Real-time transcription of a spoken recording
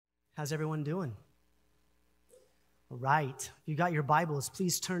How's everyone doing? All right. If you got your Bibles,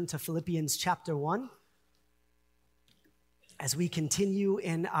 please turn to Philippians chapter 1. As we continue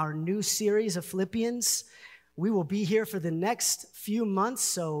in our new series of Philippians, we will be here for the next few months,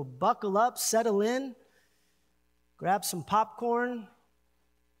 so buckle up, settle in, grab some popcorn,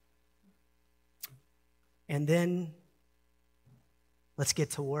 and then let's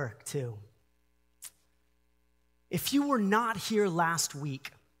get to work too. If you were not here last week,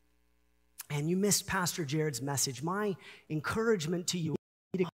 and you missed Pastor Jared's message, my encouragement to you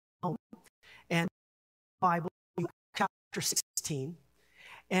is to go home and Bible chapter 16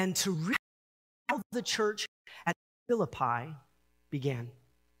 and to read how the church at Philippi began.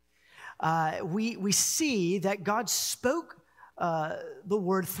 We see that God spoke the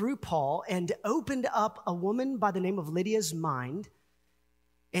word through Paul and opened up a woman by the name of Lydia's mind,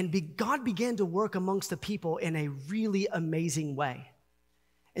 and God began to work amongst the people in a really amazing way.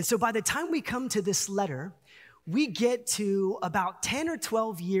 And so by the time we come to this letter, we get to about 10 or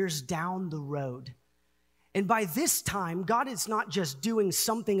 12 years down the road. And by this time, God is not just doing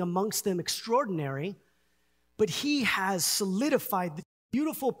something amongst them extraordinary, but he has solidified the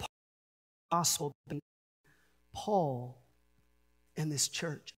beautiful gospel between Paul and this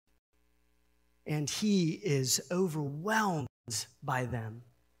church. And he is overwhelmed by them.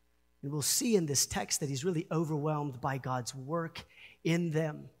 And we'll see in this text that he's really overwhelmed by God's work in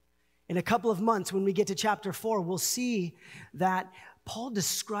them. In a couple of months, when we get to chapter 4, we'll see that Paul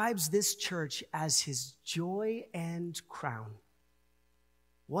describes this church as his joy and crown.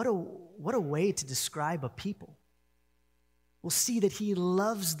 What a way to describe a people. We'll see that he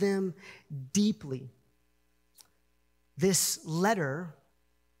loves them deeply. This letter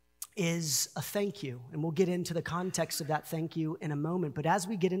is a thank you, and we'll get into the context of that thank you in a moment. But as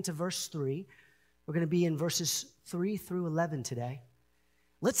we get into verse 3, we're going to be in verses 3 through 11 today.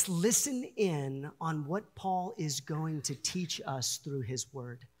 Let's listen in on what Paul is going to teach us through his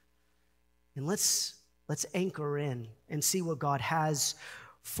word. And let's anchor in and see what God has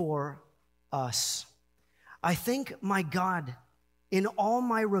for us. I thank my God in all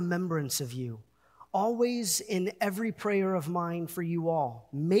my remembrance of you, always in every prayer of mine for you all,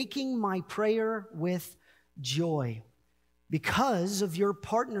 making my prayer with joy because of your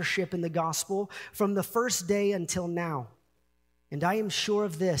partnership in the gospel from the first day until now. And I am sure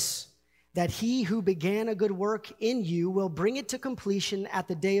of this, that he who began a good work in you will bring it to completion at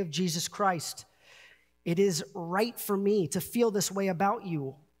the day of Jesus Christ. It is right for me to feel this way about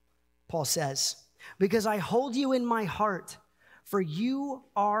you, Paul says, because I hold you in my heart, for you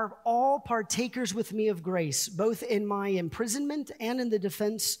are all partakers with me of grace, both in my imprisonment and in the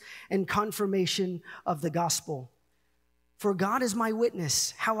defense and confirmation of the gospel. For God is my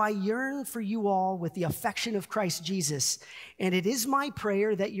witness, how I yearn for you all with the affection of Christ Jesus. And it is my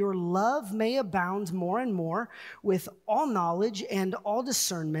prayer that your love may abound more and more with all knowledge and all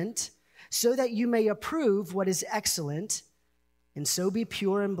discernment, so that you may approve what is excellent, and so be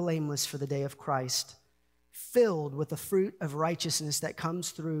pure and blameless for the day of Christ, filled with the fruit of righteousness that comes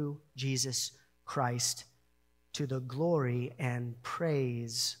through Jesus Christ, to the glory and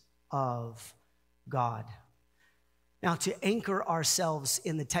praise of God. Now, to anchor ourselves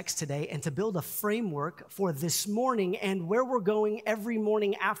in the text today and to build a framework for this morning and where we're going every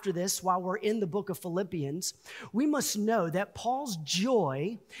morning after this while we're in the book of Philippians, we must know that Paul's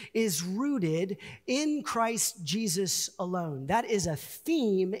joy is rooted in Christ Jesus alone. That is a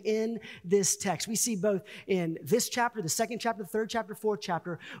theme in this text. We see both in this chapter, the second chapter, the third chapter, fourth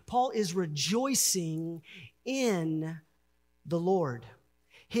chapter, Paul is rejoicing in the Lord.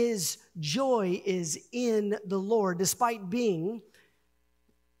 His joy is in the Lord, despite being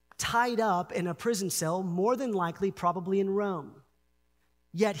tied up in a prison cell, more than likely probably in Rome.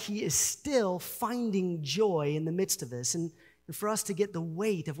 Yet he is still finding joy in the midst of this. And for us to get the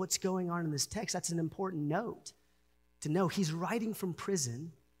weight of what's going on in this text, that's an important note. To know he's writing from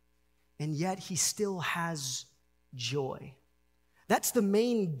prison, and yet he still has joy. That's the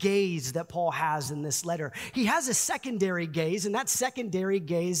main gaze that Paul has in this letter. He has a secondary gaze, and that secondary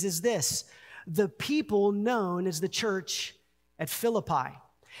gaze is this: the people known as the church at Philippi.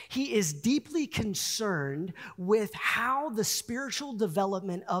 He is deeply concerned with how the spiritual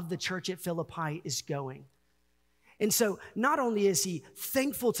development of the church at Philippi is going. And so not only is he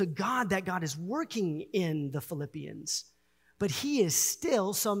thankful to God that God is working in the Philippians, but he is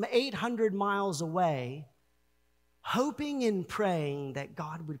still some 800 miles away, hoping and praying that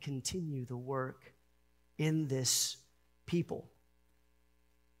God would continue the work in this people.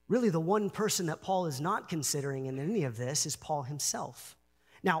 Really, the one person that Paul is not considering in any of this is Paul himself.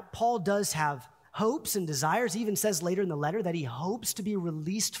 Now, Paul does have hopes and desires. He even says later in the letter that he hopes to be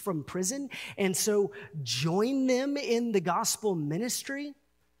released from prison and so join them in the gospel ministry.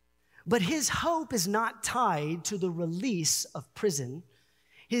 But his hope is not tied to the release of prison.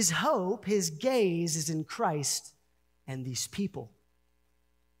 His hope, his gaze is in Christ and these people.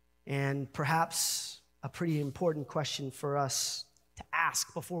 And perhaps a pretty important question for us to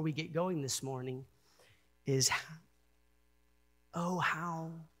ask before we get going this morning is,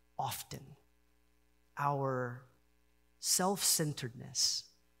 how often our self-centeredness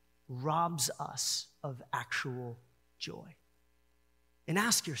robs us of actual joy. And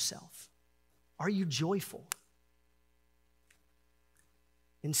ask yourself, are you joyful?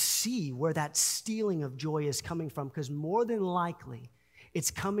 And see where that stealing of joy is coming from, because more than likely,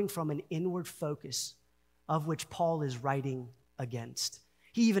 it's coming from an inward focus of which Paul is writing against.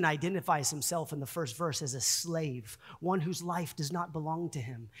 He even identifies himself in the first verse as a slave, one whose life does not belong to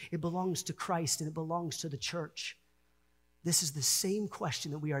him. It belongs to Christ and it belongs to the church. This is the same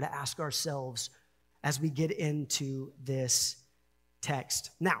question that we are to ask ourselves as we get into this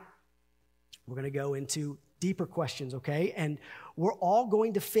text. Now, we're going to go into deeper questions, okay? And we're all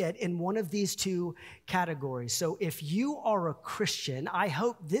going to fit in one of these two categories. So if you are a Christian, I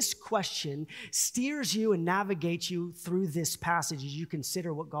hope this question steers you and navigates you through this passage as you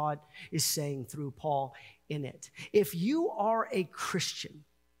consider what God is saying through Paul in it. If you are a Christian,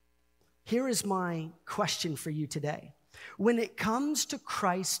 here is my question for you today. When it comes to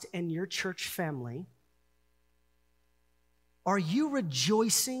Christ and your church family, are you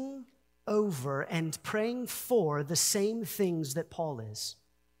rejoicing over and praying for the same things that Paul is?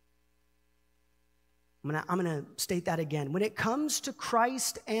 I'm gonna state that again. When it comes to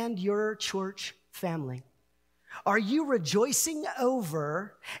Christ and your church family, are you rejoicing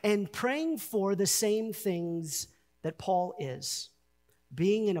over and praying for the same things that Paul is?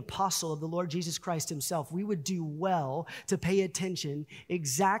 Being an apostle of the Lord Jesus Christ himself, we would do well to pay attention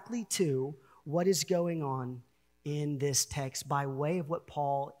exactly to what is going on in this text by way of what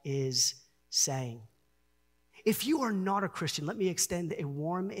Paul is saying. If you are not a Christian, let me extend a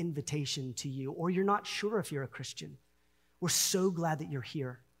warm invitation to you, or you're not sure if you're a Christian. We're so glad that you're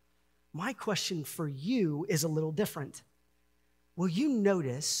here. My question for you is a little different. Will you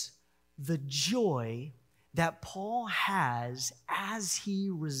notice the joy that Paul has as he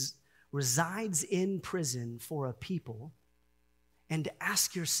resides in prison for a people, and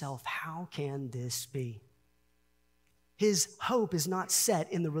ask yourself, how can this be? His hope is not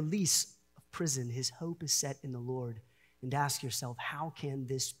set in the release of prison. His hope is set in the Lord. And ask yourself, how can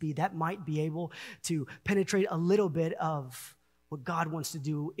this be? That might be able to penetrate a little bit of what God wants to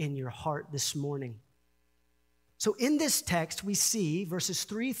do in your heart this morning. So in this text, we see verses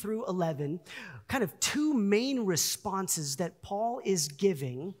 3 through 11, kind of two main responses that Paul is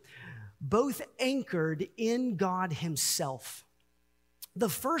giving, both anchored in God himself. The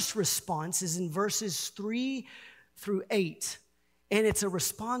first response is in verses 3 through 8, and it's a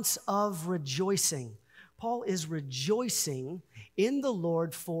response of rejoicing. Paul is rejoicing in the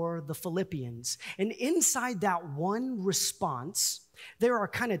Lord for the Philippians. And inside that one response, there are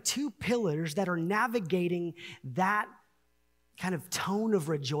kind of two pillars that are navigating that kind of tone of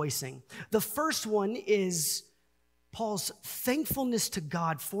rejoicing. The first one is Paul's thankfulness to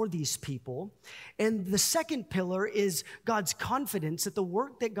God for these people. And the second pillar is God's confidence that the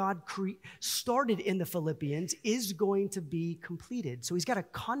work that God started in the Philippians is going to be completed. So he's got a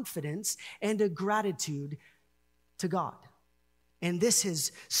confidence and a gratitude to God. And this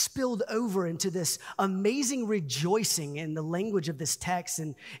has spilled over into this amazing rejoicing in the language of this text.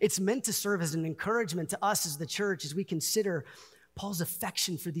 And it's meant to serve as an encouragement to us as the church as we consider Paul's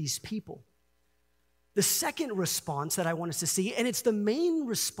affection for these people. The second response that I want us to see, and it's the main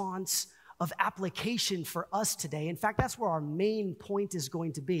response of application for us today. In fact, that's where our main point is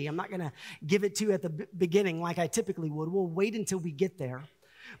going to be. I'm not going to give it to you at the beginning like I typically would. We'll wait until we get there.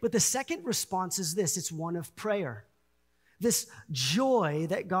 But the second response is this. It's one of prayer. This joy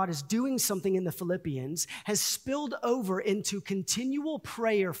that God is doing something in the Philippians has spilled over into continual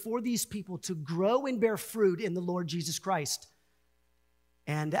prayer for these people to grow and bear fruit in the Lord Jesus Christ.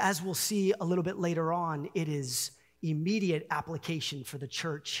 And as we'll see a little bit later on, it is immediate application for the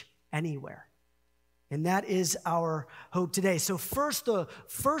church anywhere. And that is our hope today. So first, the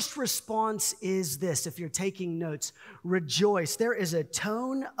first response is this, if you're taking notes, rejoice. There is a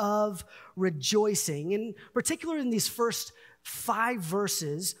tone of rejoicing. In particular, in these first 5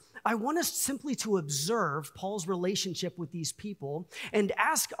 verses, I want us simply to observe Paul's relationship with these people and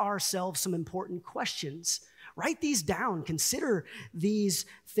ask ourselves some important questions. Write these down. Consider these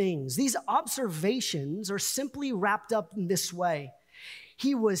things. These observations are simply wrapped up in this way.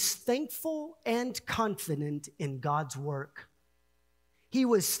 he was thankful and confident in God's work. He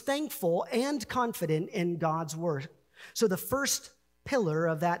was thankful and confident in God's work. So the first pillar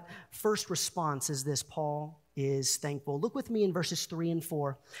of that first response is this: Paul is thankful. Look with me in verses 3 and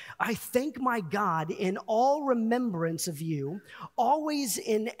 4. I thank my God in all remembrance of you, always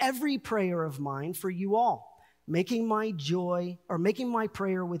in every prayer of mine for you all, making my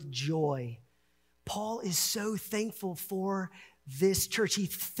prayer with joy. Paul is so thankful for this church. He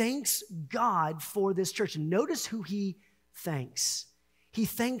thanks God for this church. Notice who he thanks. He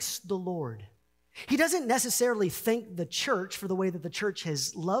thanks the Lord. He doesn't necessarily thank the church for the way that the church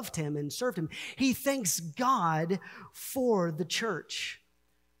has loved him and served him. He thanks God for the church.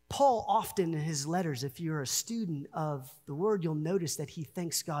 Paul often in his letters, if you're a student of the word, you'll notice that he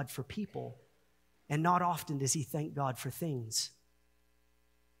thanks God for people, and not often does he thank God for things.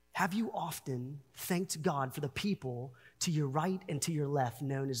 Have you often thanked God for the people to your right and to your left,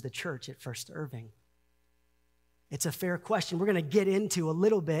 known as the church at First Irving? It's a fair question. We're going to get into a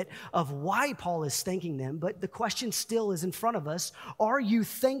little bit of why Paul is thanking them, but the question still is in front of us. Are you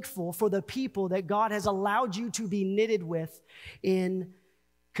thankful for the people that God has allowed you to be knitted with in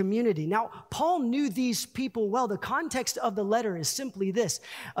community? Now, Paul knew these people well. The context of the letter is simply this: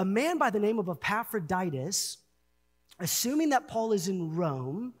 a man by the name of Epaphroditus, assuming that Paul is in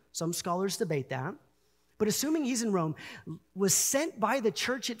Rome, some scholars debate that, but assuming he's in Rome, was sent by the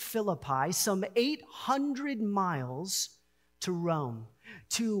church at Philippi some 800 miles to Rome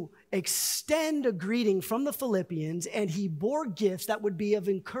to extend a greeting from the Philippians, and he bore gifts that would be of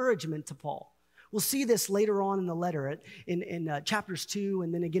encouragement to Paul. We'll see this later on in the letter in chapters 2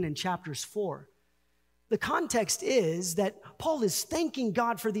 and then again in chapters 4. The context is that Paul is thanking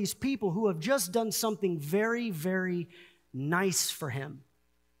God for these people who have just done something very, very nice for him.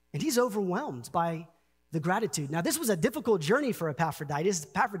 And he's overwhelmed by the gratitude. Now, this was a difficult journey for Epaphroditus.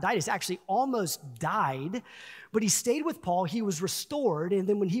 Epaphroditus actually almost died, but he stayed with Paul. He was restored, and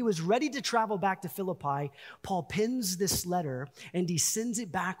then when he was ready to travel back to Philippi, Paul pens this letter, and he sends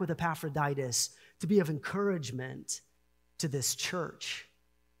it back with Epaphroditus to be of encouragement to this church.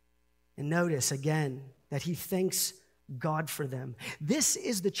 And notice again that he thanks God for them. This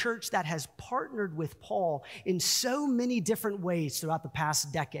is the church that has partnered with Paul in so many different ways throughout the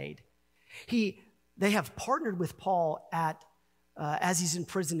past decade. They have partnered with Paul as he's in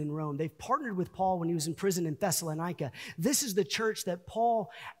prison in Rome. They've partnered with Paul when he was in prison in Thessalonica. This is the church that Paul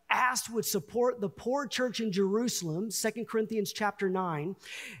asked would support the poor church in Jerusalem, 2 Corinthians chapter 9,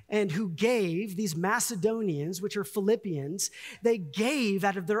 and who gave these Macedonians, which are Philippians, they gave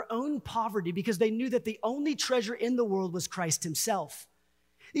out of their own poverty because they knew that the only treasure in the world was Christ himself.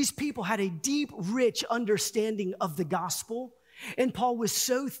 These people had a deep, rich understanding of the gospel. And Paul was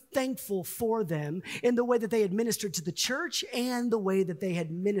so thankful for them in the way that they had ministered to the church and the way that they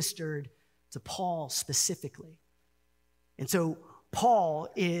had ministered to Paul specifically. And so Paul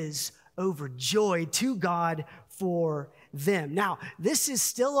is overjoyed to God for them. Now, this is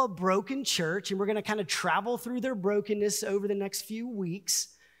still a broken church, and we're going to kind of travel through their brokenness over the next few weeks.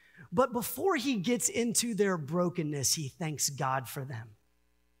 But before he gets into their brokenness, he thanks God for them.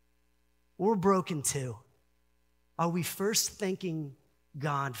 We're broken too. Are we first thanking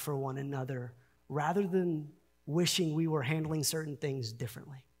God for one another rather than wishing we were handling certain things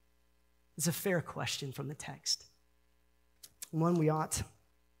differently? It's a fair question from the text, one we ought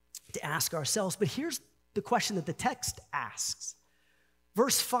to ask ourselves. But here's the question that the text asks.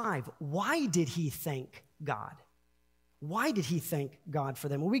 Verse 5, why did he thank God? Why did he thank God for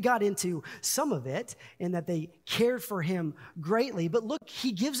them? Well, we got into some of it in that they cared for him greatly. But look,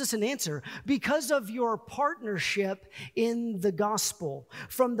 he gives us an answer. Because of your partnership in the gospel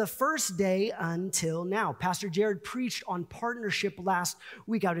from the first day until now. Pastor Jared preached on partnership last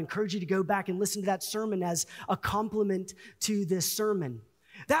week. I would encourage you to go back and listen to that sermon as a complement to this sermon.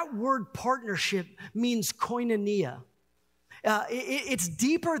 That word partnership means koinonia. It's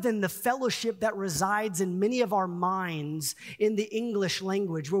deeper than the fellowship that resides in many of our minds in the English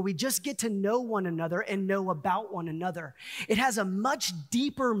language, where we just get to know one another and know about one another. It has a much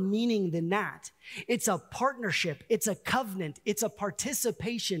deeper meaning than that. It's a partnership. It's a covenant. It's a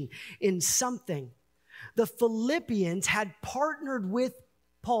participation in something. The Philippians had partnered with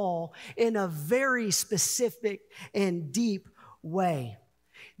Paul in a very specific and deep way.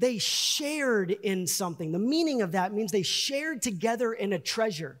 They shared in something. The meaning of that means they shared together in a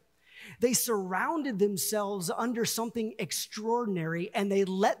treasure. They surrounded themselves under something extraordinary, and they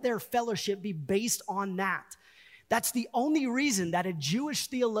let their fellowship be based on that. That's the only reason that a Jewish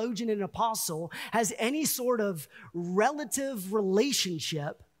theologian and apostle has any sort of relative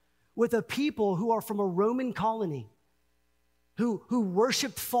relationship with a people who are from a Roman colony, who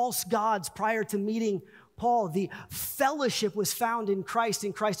worshiped false gods prior to meeting Paul. The fellowship was found in Christ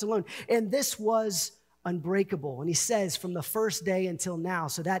alone. And this was unbreakable. And he says from the first day until now,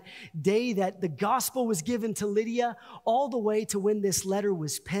 so that day that the gospel was given to Lydia, all the way to when this letter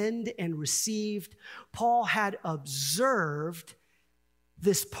was penned and received, Paul had observed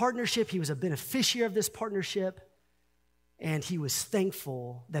this partnership. He was a beneficiary of this partnership, and he was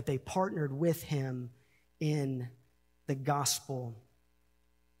thankful that they partnered with him in the gospel.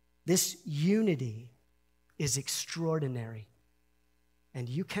 This unity is extraordinary, and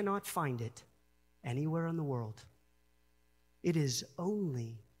you cannot find it anywhere in the world. It is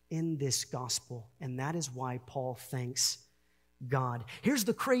only in this gospel, and that is why Paul thanks God. Here's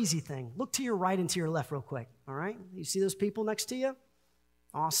the crazy thing. Look to your right and to your left real quick, all right? You see those people next to you?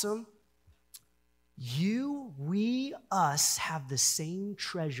 Awesome. You, we, us have the same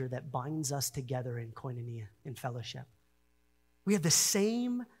treasure that binds us together in koinonia, in fellowship. We have the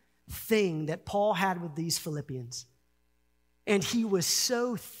same thing that Paul had with these Philippians. And he was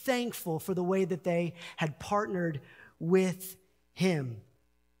so thankful for the way that they had partnered with him.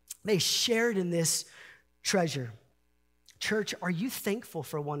 They shared in this treasure. Church, are you thankful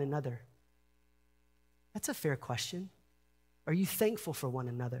for one another? That's a fair question. Are you thankful for one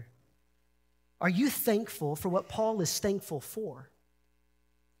another? Are you thankful for what Paul is thankful for?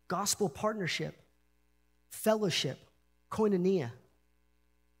 Gospel partnership, fellowship, koinonia.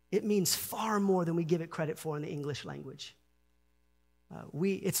 It means far more than we give it credit for in the English language.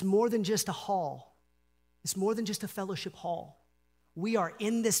 It's more than just a hall. It's more than just a fellowship hall. We are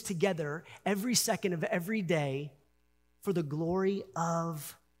in this together every second of every day for the glory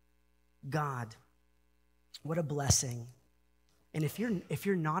of God. What a blessing. And if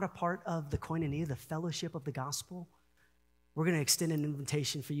you're not a part of the koinonia, the fellowship of the gospel, we're going to extend an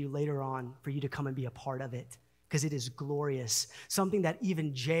invitation for you later on for you to come and be a part of it, because it is glorious. Something that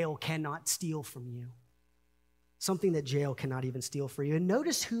even jail cannot steal from you. Something that jail cannot even steal for you. And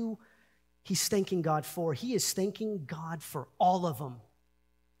notice who he's thanking God for. He is thanking God for all of them.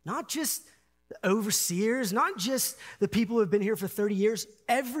 Not just the overseers, not just the people who have been here for 30 years.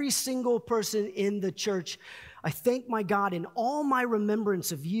 Every single person in the church. I thank my God in all my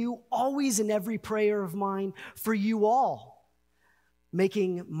remembrance of you, always in every prayer of mine, for you all,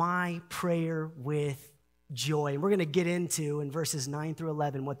 making my prayer with joy. And we're going to get into, in verses 9 through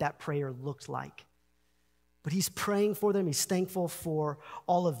 11, what that prayer looked like. But he's praying for them. He's thankful for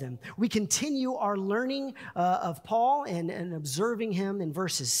all of them. We continue our learning of Paul and observing him in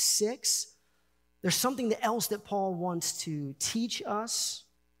verses 6. There's something else that Paul wants to teach us.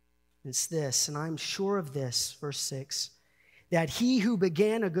 It's this, and I'm sure of this, verse 6, that he who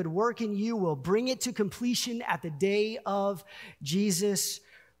began a good work in you will bring it to completion at the day of Jesus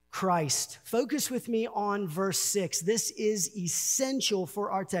Christ. Focus with me on verse 6. This is essential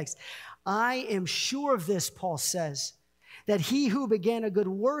for our text. I am sure of this, Paul says, that he who began a good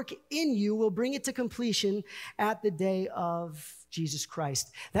work in you will bring it to completion at the day of Jesus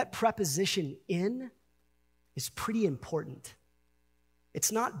Christ. That preposition in is pretty important.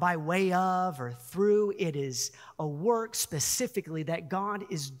 It's not by way of or through. It is a work specifically that God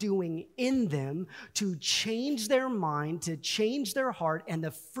is doing in them to change their mind, to change their heart. And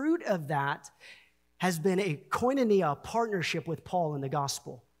the fruit of that has been a koinonia, a partnership with Paul in the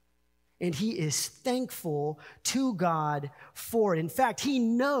gospel. And he is thankful to God for it. In fact, he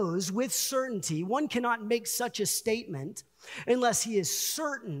knows with certainty, one cannot make such a statement unless he is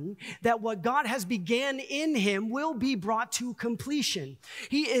certain that what God has began in him will be brought to completion.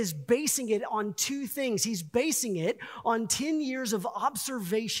 He is basing it on two things. He's basing it on 10 years of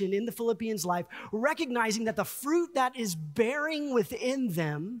observation in the Philippians' life, recognizing that the fruit that is bearing within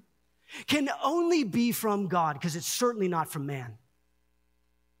them can only be from God, because it's certainly not from man.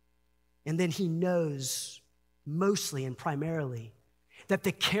 And then he knows mostly and primarily that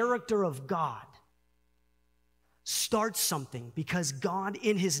the character of God starts something, because God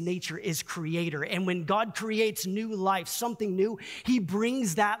in his nature is creator. And when God creates new life, something new, he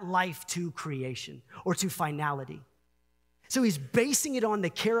brings that life to creation or to finality. So he's basing it on the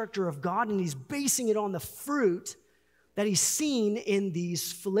character of God, and he's basing it on the fruit that he's seen in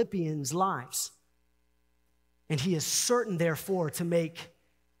these Philippians' lives. And he is certain, therefore, to make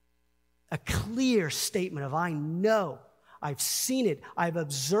a clear statement of, I know, I've seen it, I've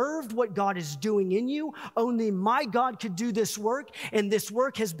observed what God is doing in you. Only my God could do this work, and this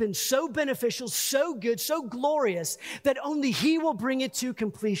work has been so beneficial, so good, so glorious, that only he will bring it to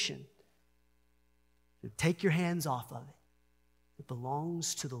completion. So take your hands off of it. It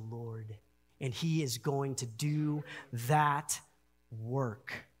belongs to the Lord, and he is going to do that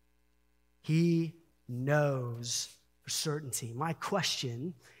work. He knows for certainty. My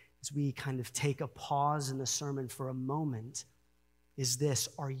question, as we kind of take a pause in the sermon for a moment, is this: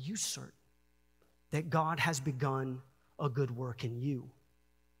 are you certain that God has begun a good work in you?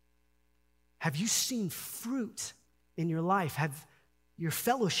 Have you seen fruit in your life? Have your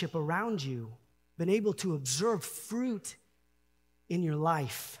fellowship around you been able to observe fruit in your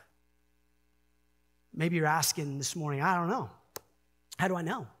life? Maybe you're asking this morning, I don't know. How do I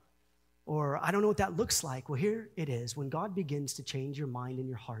know? Or I don't know what that looks like. Well, here it is. When God begins to change your mind and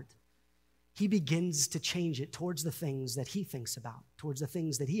your heart, he begins to change it towards the things that he thinks about, towards the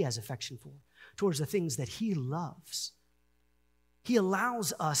things that he has affection for, towards the things that he loves. He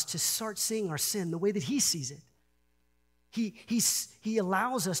allows us to start seeing our sin the way that he sees it. He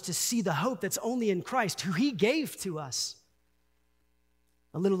allows us to see the hope that's only in Christ, who he gave to us.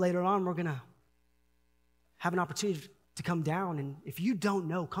 A little later on, we're going to have an opportunity to come down, and if you don't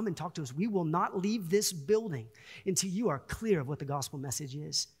know, come and talk to us. We will not leave this building until you are clear of what the gospel message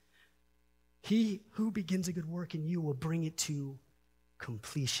is. He who begins a good work in you will bring it to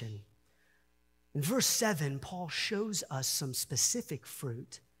completion. In verse 7, Paul shows us some specific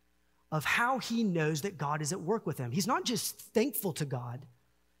fruit of how he knows that God is at work with him. He's not just thankful to God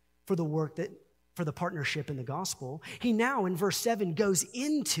for the work for the partnership in the gospel. He now, in verse 7, goes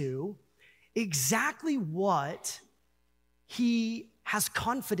into exactly what he has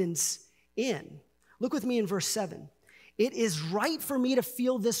confidence in. Look with me in verse 7. It is right for me to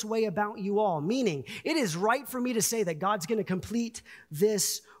feel this way about you all, meaning it is right for me to say that God's going to complete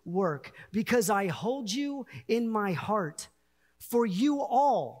this work because I hold you in my heart. For you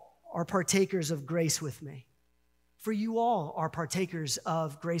all are partakers of grace with me. For you all are partakers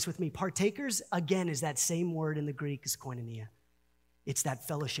of grace with me. Partakers, again, is that same word in the Greek as koinonia. It's that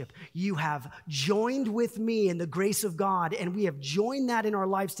fellowship. You have joined with me in the grace of God, and we have joined that in our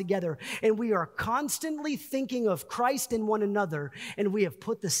lives together, and we are constantly thinking of Christ and one another, and we have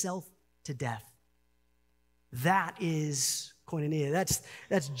put the self to death. That is koinonia.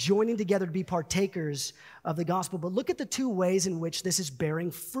 That's joining together to be partakers of the gospel. But look at the two ways in which this is bearing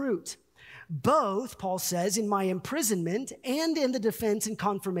fruit. Both, Paul says, in my imprisonment and in the defense and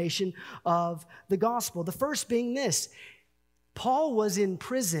confirmation of the gospel. The first being this: Paul was in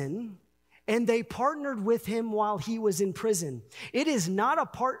prison, and they partnered with him while he was in prison. It is not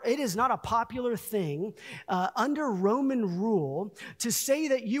a popular thing under Roman rule to say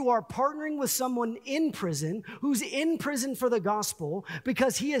that you are partnering with someone in prison who's in prison for the gospel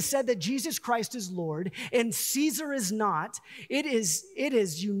because he has said that Jesus Christ is Lord and Caesar is not. It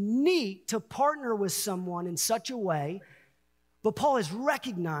is unique to partner with someone in such a way. But Paul has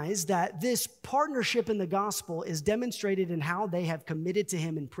recognized that this partnership in the gospel is demonstrated in how they have committed to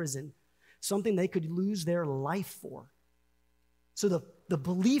him in prison, something they could lose their life for. So the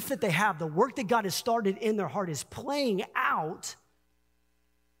belief that they have, the work that God has started in their heart is playing out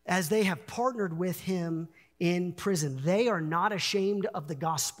as they have partnered with him in prison. They are not ashamed of the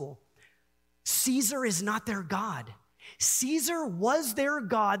gospel. Caesar is not their God. Caesar was their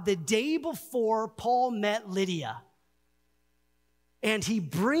God the day before Paul met Lydia. And he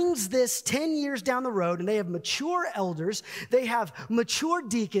brings this 10 years down the road, and they have mature elders. They have mature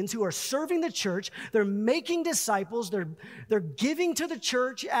deacons who are serving the church. They're making disciples. They're giving to the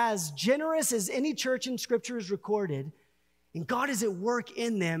church as generous as any church in Scripture is recorded. And God is at work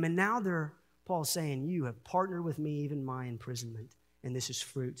in them. And now Paul's saying, you have partnered with me even my imprisonment. And this is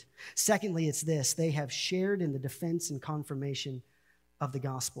fruit. Secondly, it's this: they have shared in the defense and confirmation of the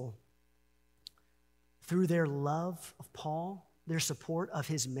gospel. Through their love of Paul, their support of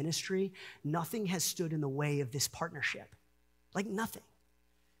his ministry, nothing has stood in the way of this partnership. Like nothing.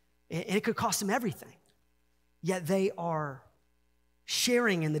 And it could cost them everything. Yet they are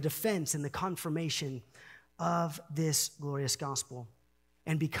sharing in the defense and the confirmation of this glorious gospel.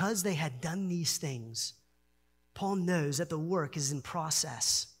 And because they had done these things, Paul knows that the work is in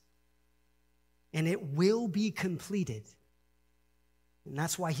process. And it will be completed. And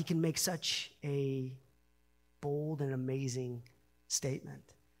that's why he can make such a bold and amazing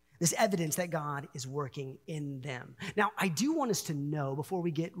statement. This evidence that God is working in them. Now, I do want us to know, before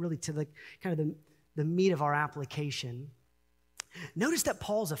we get really to the meat of our application, notice that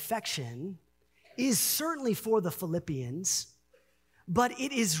Paul's affection is certainly for the Philippians, but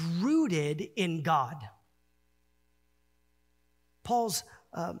it is rooted in God. Paul's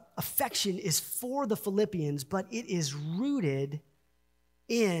affection is for the Philippians, but it is rooted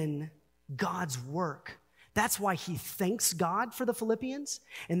in God's work. That's why he thanks God for the Philippians,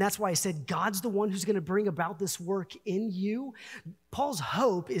 and that's why I said God's the one who's going to bring about this work in you. Paul's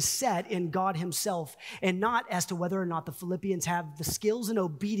hope is set in God himself and not as to whether or not the Philippians have the skills and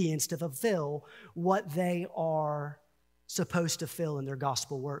obedience to fulfill what they are supposed to fill in their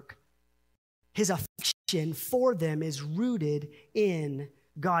gospel work. His affection for them is rooted in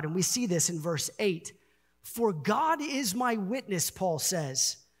God. And we see this in verse 8. For God is my witness, Paul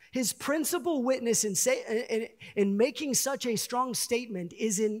says. His principal witness in making such a strong statement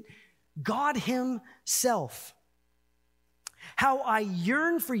is in God himself. How I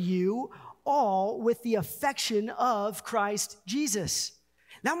yearn for you all with the affection of Christ Jesus.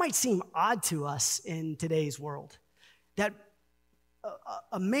 That might seem odd to us in today's world, that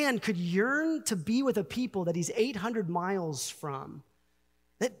a man could yearn to be with a people that he's 800 miles from.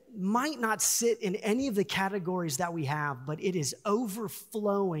 That might not sit in any of the categories that we have, but it is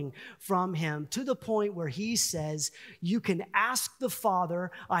overflowing from him to the point where he says, you can ask the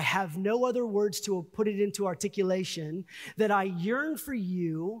Father, I have no other words to put it into articulation, that I yearn for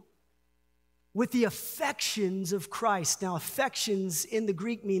you with the affections of Christ. Now, affections in the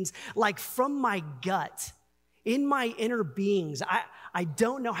Greek means like from my gut, in my inner beings. I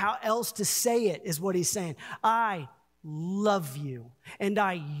don't know how else to say it, is what he's saying. I love you, and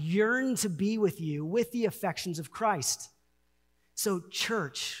I yearn to be with you with the affections of Christ. So,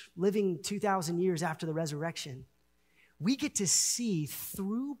 church, living 2,000 years after the resurrection, we get to see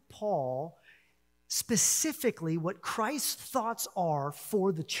through Paul specifically what Christ's thoughts are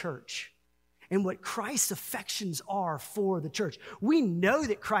for the church and what Christ's affections are for the church. We know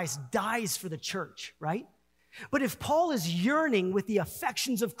that Christ dies for the church, right? But if Paul is yearning with the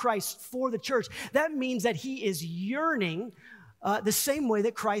affections of Christ for the church, that means that he is yearning the same way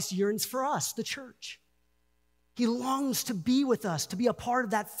that Christ yearns for us, the church. He longs to be with us, to be a part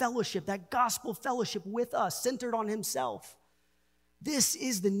of that fellowship, that gospel fellowship with us, centered on himself. This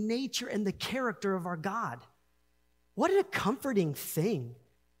is the nature and the character of our God. What a comforting thing.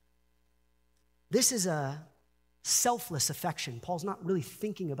 This is a selfless affection. Paul's not really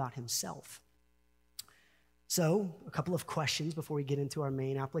thinking about himself. So, a couple of questions before we get into our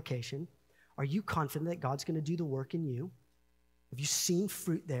main application. Are you confident that God's going to do the work in you? Have you seen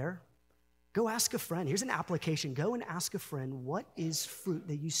fruit there? Go ask a friend. Here's an application. Go and ask a friend, what is fruit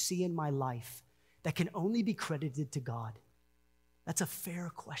that you see in my life that can only be credited to God? That's a fair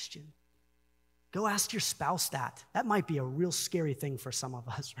question. Go ask your spouse that. That might be a real scary thing for some of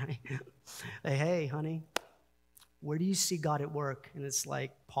us, right? Hey, honey, where do you see God at work? And it's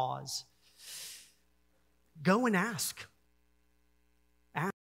like, pause. Go and ask.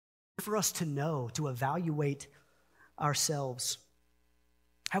 Ask for us to know, to evaluate ourselves.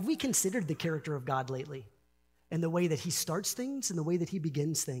 Have we considered the character of God lately and the way that he starts things and the way that he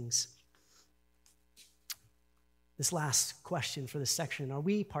begins things? This last question for this section, are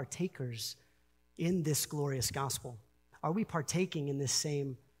we partakers in this glorious gospel? Are we partaking in this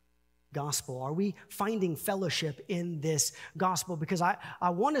same gospel? Are we finding fellowship in this gospel? Because I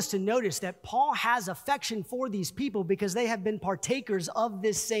want us to notice that Paul has affection for these people because they have been partakers of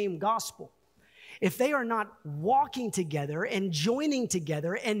this same gospel. If they are not walking together and joining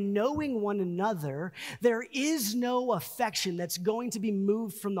together and knowing one another, there is no affection that's going to be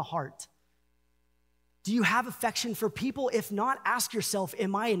moved from the heart. Do you have affection for people? If not, ask yourself,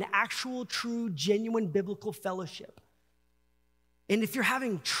 am I in actual, true, genuine biblical fellowship? And if you're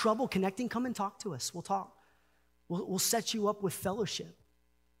having trouble connecting, come and talk to us. We'll talk. We'll set you up with fellowship.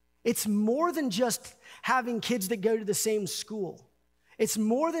 It's more than just having kids that go to the same school. It's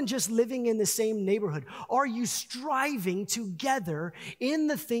more than just living in the same neighborhood. Are you striving together in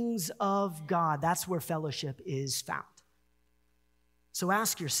the things of God? That's where fellowship is found. So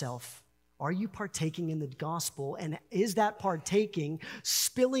ask yourself, are you partaking in the gospel? And is that partaking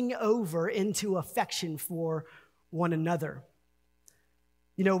spilling over into affection for one another?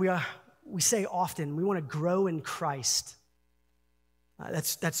 You know, we say often we want to grow in Christ.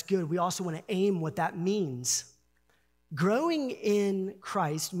 That's good. We also want to aim what that means. Growing in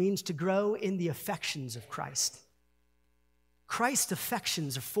Christ means to grow in the affections of Christ. Christ's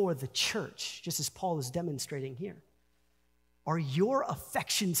affections are for the church, just as Paul is demonstrating here. Are your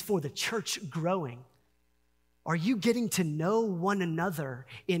affections for the church growing? Are you getting to know one another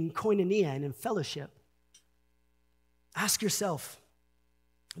in koinonia and in fellowship? Ask yourself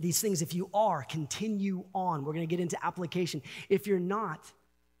these things. If you are, continue on. We're going to get into application. If you're not,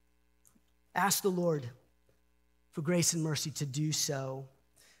 ask the Lord for grace and mercy to do so.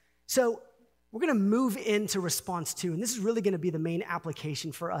 So we're going to move into response 2, and this is really going to be the main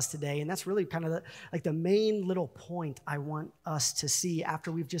application for us today, and that's really kind of the main little point I want us to see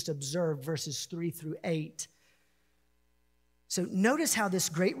after we've just observed verses 3 through 8. So notice how this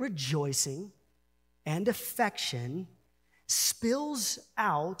great rejoicing and affection spills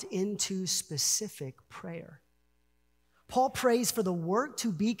out into specific prayer. Paul prays for the work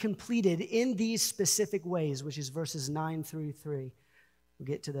to be completed in these specific ways, which is verses 9 through 3. We'll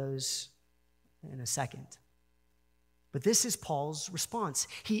get to those in a second. But this is Paul's response.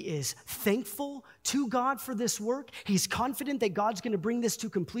 He is thankful to God for this work. He's confident that God's going to bring this to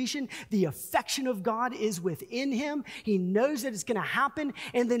completion. The affection of God is within him. He knows that it's going to happen,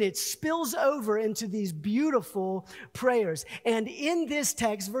 and then it spills over into these beautiful prayers. And in this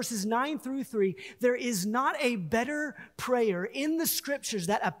text, verses 9 through 3, there is not a better prayer in the scriptures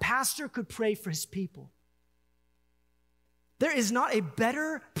that a pastor could pray for his people. There is not a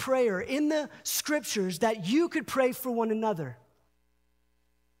better prayer in the scriptures that you could pray for one another.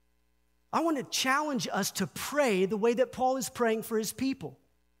 I want to challenge us to pray the way that Paul is praying for his people.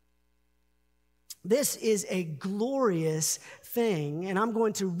 This is a glorious thing, and I'm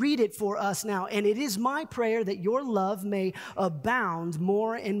going to read it for us now. And it is my prayer that your love may abound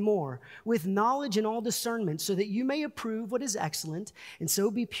more and more with knowledge and all discernment, so that you may approve what is excellent, and so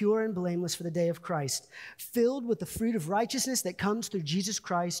be pure and blameless for the day of Christ, filled with the fruit of righteousness that comes through Jesus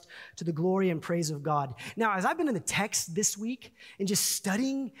Christ to the glory and praise of God. Now, as I've been in the text this week and just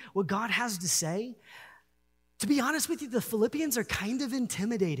studying what God has to say, to be honest with you, the Philippians are kind of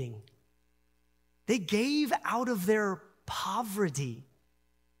intimidating. They gave out of their poverty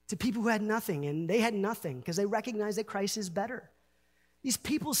to people who had nothing, and they had nothing because they recognized that Christ is better. These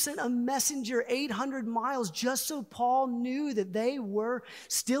people sent a messenger 800 miles just so Paul knew that they were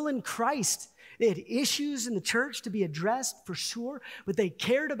still in Christ. They had issues in the church to be addressed for sure, but they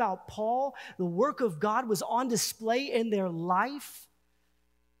cared about Paul. The work of God was on display in their life.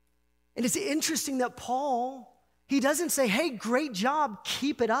 And it's interesting that Paul, he doesn't say, hey, great job,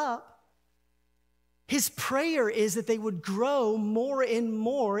 keep it up. His prayer is that they would grow more and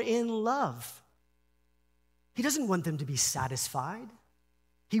more in love. He doesn't want them to be satisfied.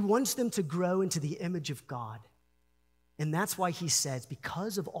 He wants them to grow into the image of God. And that's why he says,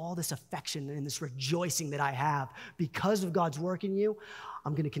 because of all this affection and this rejoicing that I have, because of God's work in you,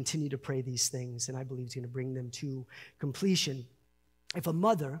 I'm going to continue to pray these things, and I believe he's going to bring them to completion. If a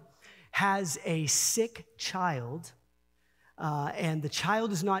mother has a sick child, and the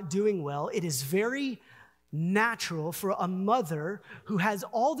child is not doing well, it is very natural for a mother who has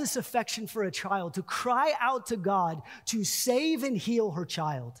all this affection for a child to cry out to God to save and heal her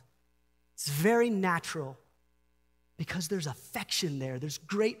child. It's very natural because there's affection there. There's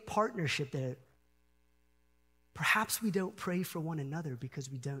great partnership there. Perhaps we don't pray for one another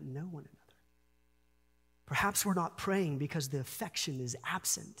because we don't know one another. Perhaps we're not praying because the affection is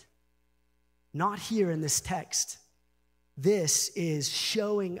absent. Not here in this text. This is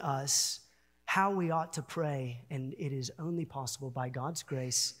showing us how we ought to pray, and it is only possible by God's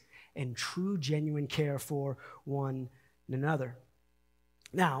grace and true, genuine care for one another.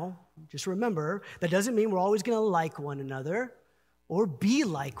 Now, just remember, that doesn't mean we're always going to like one another or be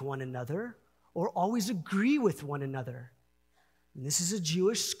like one another or always agree with one another. And this is a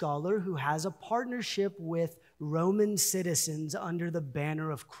Jewish scholar who has a partnership with Roman citizens under the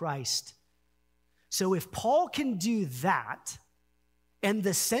banner of Christ. So if Paul can do that, and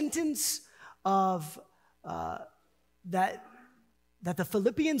the sentence of that the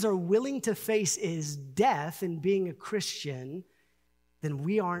Philippians are willing to face is death in being a Christian, then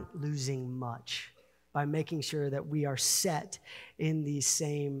we aren't losing much by making sure that we are set in these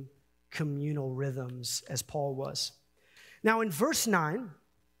same communal rhythms as Paul was. Now in verse 9,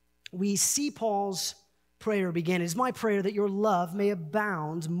 we see Paul's prayer begin. It is my prayer that your love may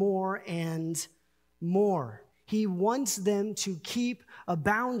abound more and more. He wants them to keep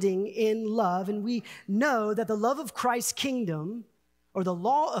abounding in love. And we know that the love of Christ's kingdom, or the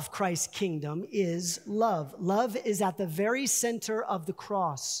law of Christ's kingdom, is love. Love is at the very center of the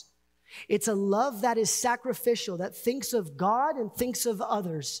cross. It's a love that is sacrificial, that thinks of God and thinks of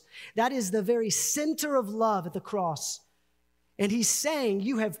others. That is the very center of love at the cross. And he's saying,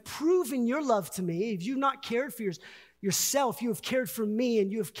 you have proven your love to me. If you've not cared for yourself, you have cared for me,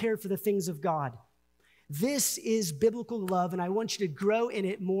 and you have cared for the things of God. This is biblical love, and I want you to grow in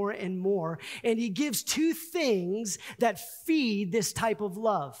it more and more. And he gives two things that feed this type of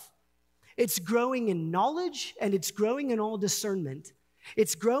love. It's growing in knowledge, and it's growing in all discernment.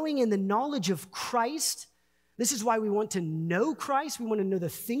 It's growing in the knowledge of Christ. This is why we want to know Christ. We want to know the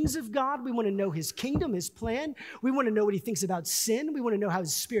things of God. We want to know his kingdom, his plan. We want to know what he thinks about sin. We want to know how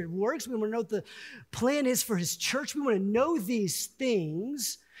his Spirit works. We want to know what the plan is for his church. We want to know these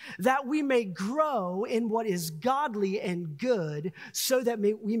things that we may grow in what is godly and good, so that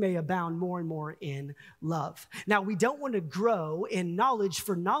we may abound more and more in love. Now, we don't want to grow in knowledge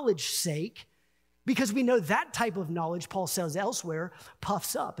for knowledge's sake, because we know that type of knowledge, Paul says elsewhere,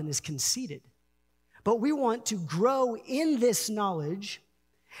 puffs up and is conceited. but we want to grow in this knowledge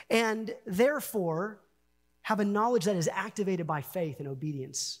and therefore have a knowledge that is activated by faith and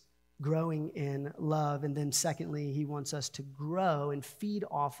obedience, growing in love. And then secondly, he wants us to grow and feed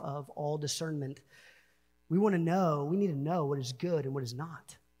off of all discernment. We need to know what is good and what is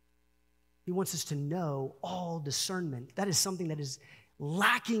not. He wants us to know all discernment. That is something that is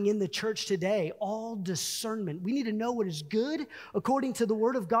lacking in the church today, all discernment. We need to know what is good according to the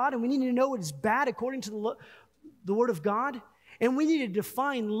Word of God, and we need to know what is bad according to the Word of God. And we need to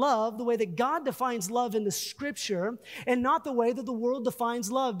define love the way that God defines love in the Scripture and not the way that the world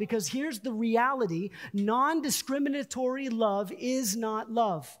defines love. Because here's the reality: non-discriminatory love is not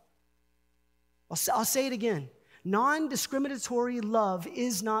love. I'll say it again. Non-discriminatory love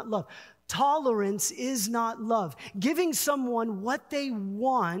is not love. Tolerance is not love. Giving someone what they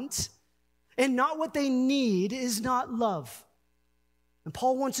want and not what they need is not love. And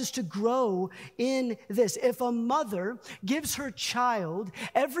Paul wants us to grow in this. If a mother gives her child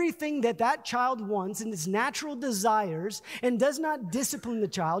everything that that child wants and its natural desires and does not discipline the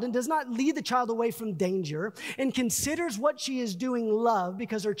child and does not lead the child away from danger and considers what she is doing love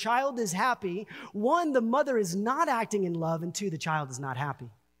because her child is happy, one, the mother is not acting in love, and two, the child is not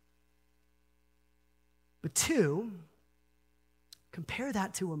happy. But two, compare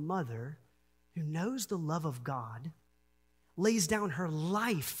that to a mother who knows the love of God, lays down her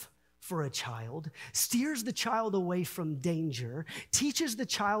life for a child, steers the child away from danger, teaches the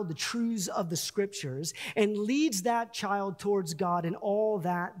child the truths of the Scriptures, and leads that child towards God in all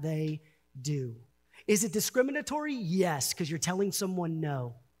that they do. Is it discriminatory? Yes, because you're telling someone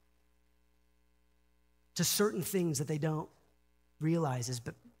no to certain things that they don't realize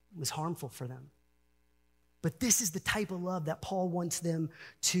was harmful for them. But this is the type of love that Paul wants them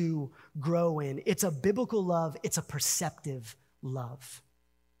to grow in. It's a biblical love. It's a perceptive love.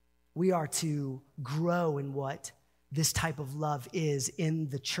 We are to grow in what this type of love is in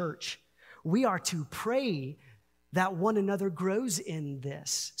the church. We are to pray that one another grows in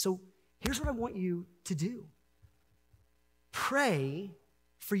this. So here's what I want you to do. Pray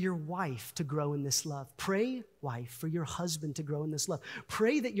for your wife to grow in this love. Pray, wife, for your husband to grow in this love.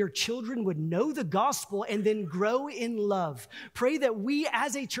 Pray that your children would know the gospel and then grow in love. Pray that we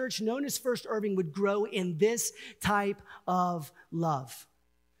as a church known as First Irving would grow in this type of love.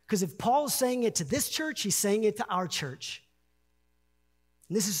 Because if Paul's saying it to this church, he's saying it to our church.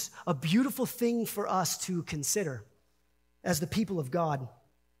 And this is a beautiful thing for us to consider as the people of God.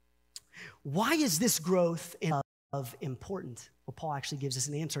 Why is this growth in love important? Well, Paul actually gives us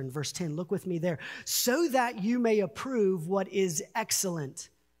an answer in verse 10. Look with me there. So that you may approve what is excellent,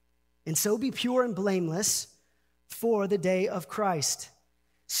 and so be pure and blameless for the day of Christ,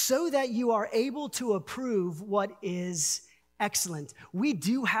 so that you are able to approve what is excellent. We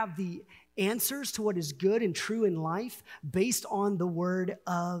do have the answers to what is good and true in life based on the Word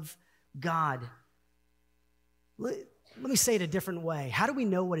of God. Let me say it a different way. How do we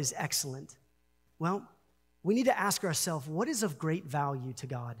know what is excellent? Well, we need to ask ourselves, what is of great value to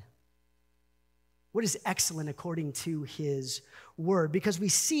God? What is excellent according to His Word? Because we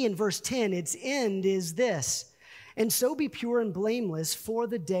see in verse 10, its end is this: and so be pure and blameless for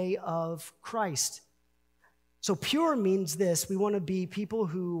the day of Christ. So pure means this: we want to be people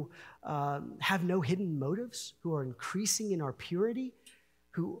who have no hidden motives, who are increasing in our purity,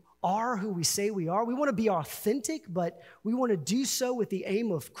 who are who we say we are. We want to be authentic, but we want to do so with the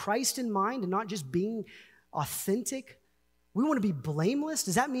aim of Christ in mind and not just being authentic. We want to be blameless.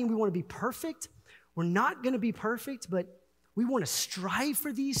 Does that mean we want to be perfect? We're not going to be perfect, but we want to strive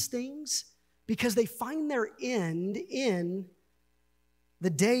for these things because they find their end in the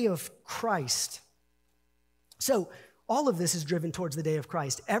day of Christ. So all of this is driven towards the day of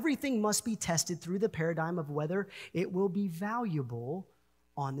Christ. Everything must be tested through the paradigm of whether it will be valuable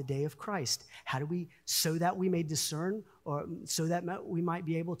on the day of Christ. How do we, so that we may discern, or so that we might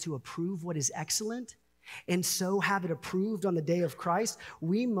be able to approve what is excellent, and so have it approved on the day of Christ?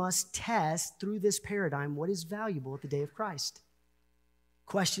 We must test through this paradigm what is valuable at the day of Christ.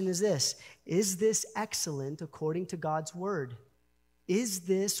 Question is this: is this excellent according to God's Word? Is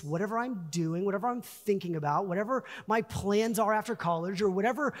this, whatever I'm doing, whatever I'm thinking about, whatever my plans are after college, or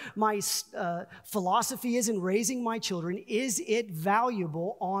whatever my philosophy is in raising my children, is it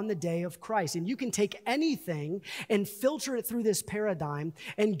valuable on the day of Christ? And you can take anything and filter it through this paradigm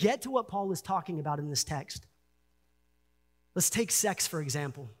and get to what Paul is talking about in this text. Let's take sex, for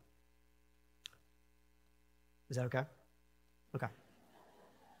example. Is that okay? Okay.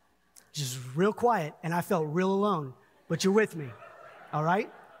 Just real quiet, and I felt real alone, but you're with me. All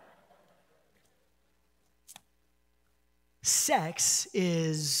right? Sex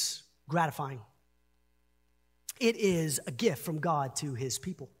is gratifying. It is a gift from God to his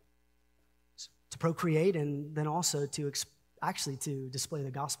people to procreate and then also to to display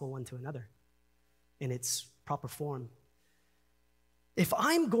the gospel one to another in its proper form. If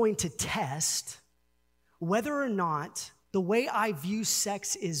I'm going to test whether or not the way I view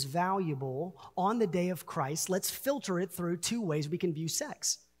sex is valuable on the day of Christ, let's filter it through two ways we can view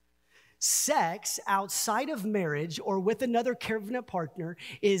sex. Sex outside of marriage or with another covenant partner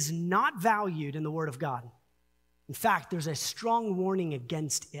is not valued in the Word of God. In fact, there's a strong warning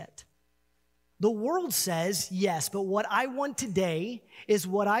against it. The world says, yes, but what I want today is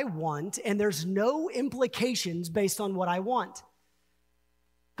what I want, and there's no implications based on what I want.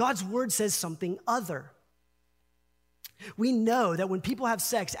 God's Word says something other. We know that when people have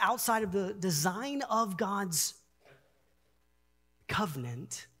sex outside of the design of God's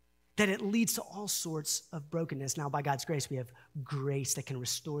covenant, that it leads to all sorts of brokenness. Now, by God's grace, we have grace that can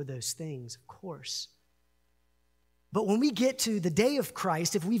restore those things, of course. But when we get to the day of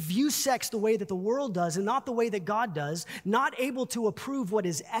Christ, if we view sex the way that the world does and not the way that God does, not able to approve what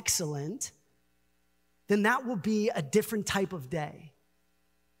is excellent, then that will be a different type of day.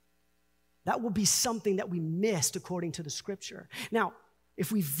 That will be something that we missed according to the Scripture. Now,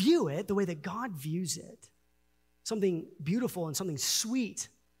 if we view it the way that God views it, something beautiful and something sweet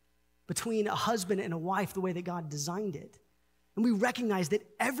between a husband and a wife, the way that God designed it, and we recognize that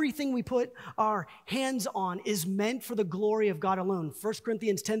everything we put our hands on is meant for the glory of God alone. 1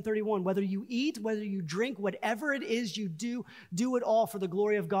 Corinthians 10:31, whether you eat, whether you drink, whatever it is you do it all for the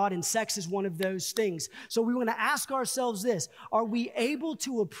glory of God, and sex is one of those things. So we want to ask ourselves this: are we able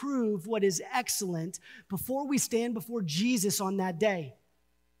to approve what is excellent before we stand before Jesus on that day?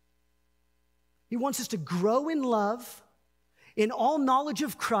 He wants us to grow in love, in all knowledge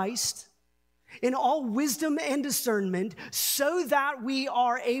of Christ, in all wisdom and discernment, so that we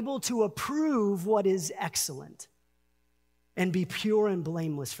are able to approve what is excellent and be pure and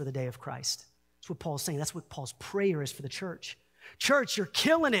blameless for the day of Christ. That's what Paul's saying. That's what Paul's prayer is for the church. Church, you're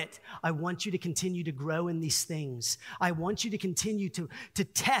killing it. I want you to continue to grow in these things. I want you to continue to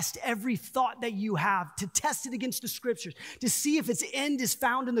test every thought that you have, to test it against the Scriptures, to see if its end is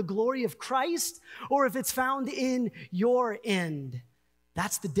found in the glory of Christ or if it's found in your end.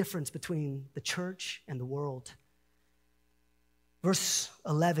 That's the difference between the church and the world. Verse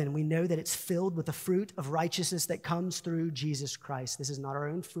 11, we know that it's filled with the fruit of righteousness that comes through Jesus Christ. This is not our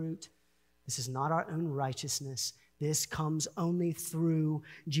own fruit. This is not our own righteousness. This comes only through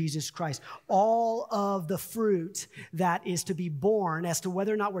Jesus Christ. All of the fruit that is to be born as to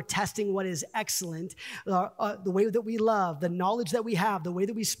whether or not we're testing what is excellent, the way that we love, the knowledge that we have, the way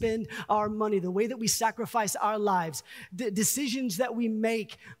that we spend our money, the way that we sacrifice our lives, the decisions that we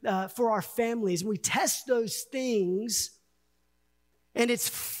make for our families. And we test those things, and it's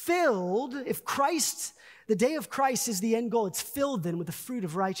filled, if Christ, the day of Christ is the end goal, it's filled then with the fruit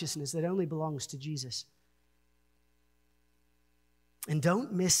of righteousness that only belongs to Jesus. And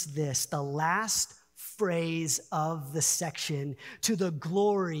don't miss this, the last phrase of the section, to the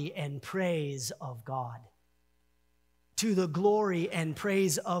glory and praise of God. To the glory and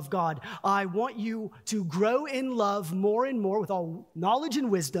praise of God. I want you to grow in love more and more with all knowledge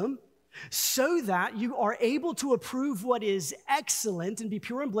and wisdom, so that you are able to approve what is excellent and be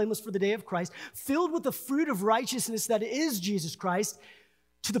pure and blameless for the day of Christ, filled with the fruit of righteousness that is Jesus Christ,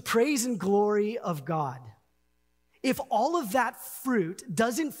 to the praise and glory of God. If all of that fruit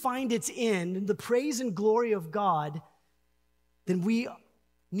doesn't find its end in the praise and glory of God, then we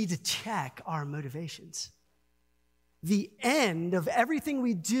need to check our motivations. The end of everything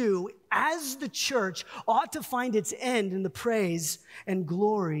we do as the church ought to find its end in the praise and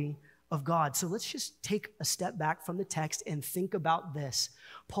glory of God. So let's just take a step back from the text and think about this.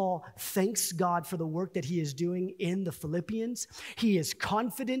 Paul thanks God for the work that he is doing in the Philippians. He is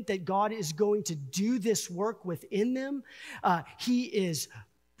confident that God is going to do this work within them. He is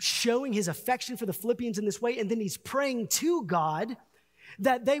showing his affection for the Philippians in this way, and then he's praying to God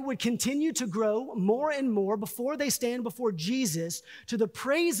that they would continue to grow more and more before they stand before Jesus to the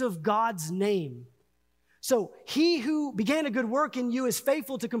praise of God's name. So he who began a good work in you is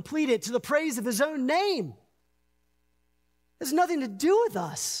faithful to complete it to the praise of his own name. It has nothing to do with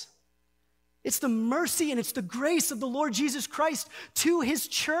us. It's the mercy and it's the grace of the Lord Jesus Christ to his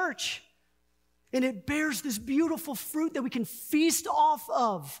church. And it bears this beautiful fruit that we can feast off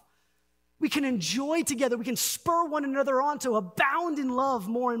of. We can enjoy together. We can spur one another on to abound in love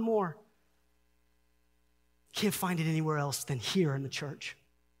more and more. Can't find it anywhere else than here in the church.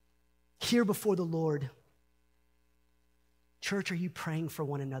 Here before the Lord. Church, are you praying for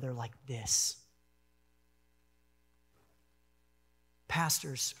one another like this?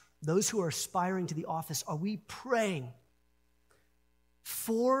 Pastors, those who are aspiring to the office, are we praying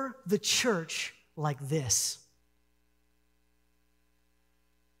for the church like this?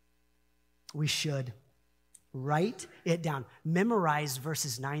 We should. Write it down. Memorize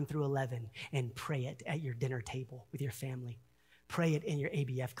verses 9 through 11 and pray it at your dinner table with your family. Pray it in your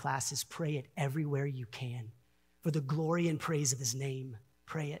ABF classes. Pray it everywhere you can. For the glory and praise of his name,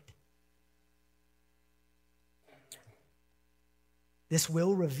 pray it. This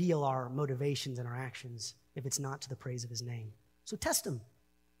will reveal our motivations and our actions if it's not to the praise of his name. So test them.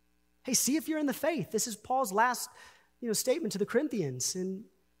 Hey, see if you're in the faith. This is Paul's last, statement to the Corinthians in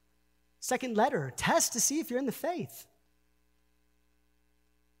second letter. Test to see if you're in the faith.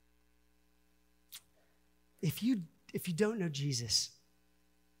 If you don't know Jesus,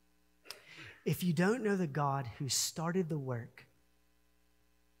 if you don't know the God who started the work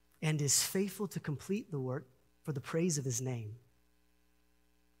and is faithful to complete the work for the praise of his name,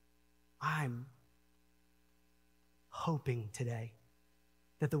 I'm hoping today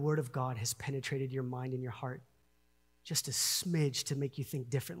that the word of God has penetrated your mind and your heart just a smidge to make you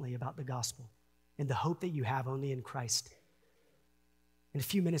think differently about the gospel and the hope that you have only in Christ. In a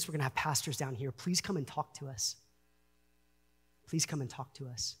few minutes, we're going to have pastors down here. Please come and talk to us. Please come and talk to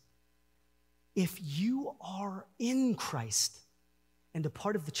us. If you are in Christ and a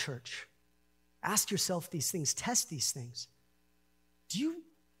part of the church, ask yourself these things, test these things. Do you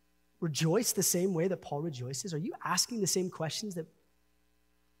rejoice the same way that Paul rejoices? Are you asking the same questions that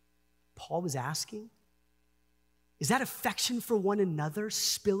Paul was asking? Is that affection for one another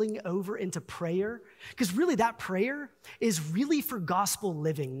spilling over into prayer? Because really that prayer is really for gospel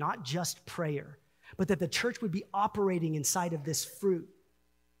living, not just prayer, but that the church would be operating inside of this fruit.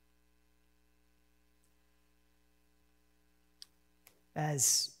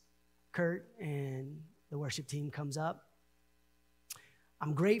 As Kurt and the worship team comes up,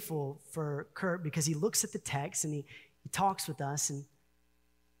 I'm grateful for Kurt because he looks at the text and he talks with us and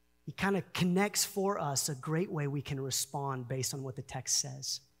he kind of connects for us a great way we can respond based on what the text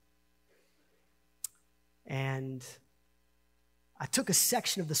says. And I took a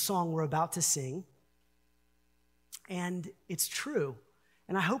section of the song we're about to sing, and it's true.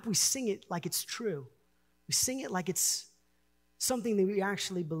 And I hope we sing it like it's true. We sing it like it's something that we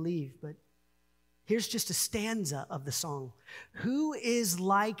actually believe. But here's just a stanza of the song. Who is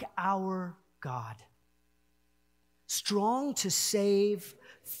like our God? Strong to save,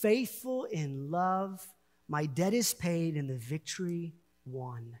 faithful in love, my debt is paid and the victory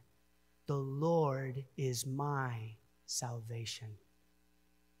won. The Lord is my salvation.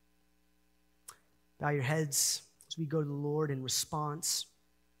 Bow your heads as we go to the Lord in response.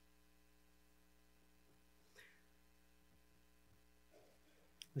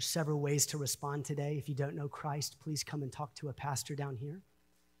 There's several ways to respond today. If you don't know Christ, please come and talk to a pastor down here.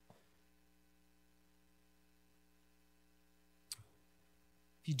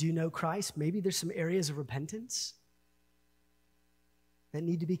 If you do know Christ, maybe there's some areas of repentance that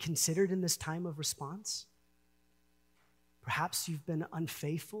need to be considered in this time of response. Perhaps you've been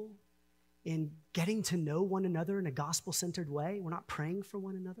unfaithful in getting to know one another in a gospel-centered way. We're not praying for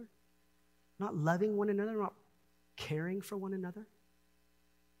one another. We're not loving one another. We're not caring for one another.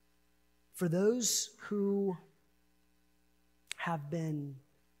 For those who have been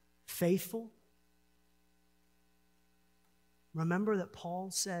faithful, remember that Paul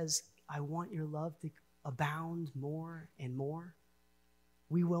says, I want your love to abound more and more.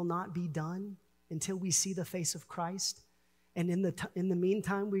 We will not be done until we see the face of Christ. And in the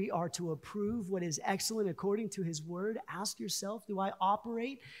meantime, we are to approve what is excellent according to his word. Ask yourself, do I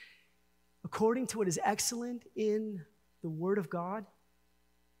operate according to what is excellent in the word of God?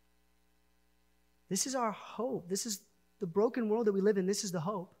 This is our hope. This is the broken world that we live in. This is the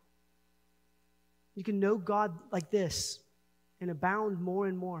hope. You can know God like this and abound more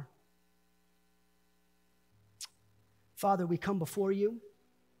and more. Father, we come before you.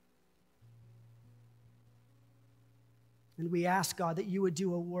 And we ask, God, that you would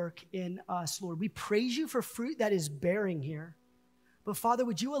do a work in us, Lord. We praise you for fruit that is bearing here. But Father,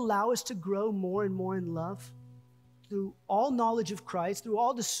 would you allow us to grow more and more in love through all knowledge of Christ, through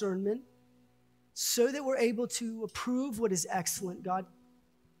all discernment, so that we're able to approve what is excellent, God.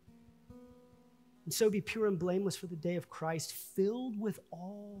 And so be pure and blameless for the day of Christ, filled with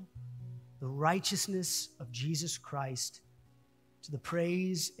all the righteousness of Jesus Christ, to the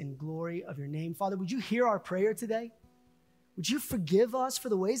praise and glory of your name. Father, would you hear our prayer today? Would you forgive us for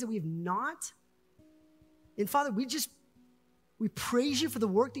the ways that we've not? And Father, we praise you for the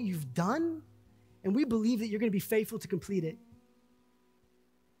work that you've done, and we believe that you're going to be faithful to complete it.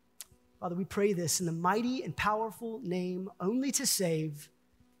 Father, we pray this in the mighty and powerful name only to save,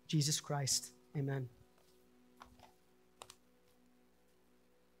 Jesus Christ. Amen.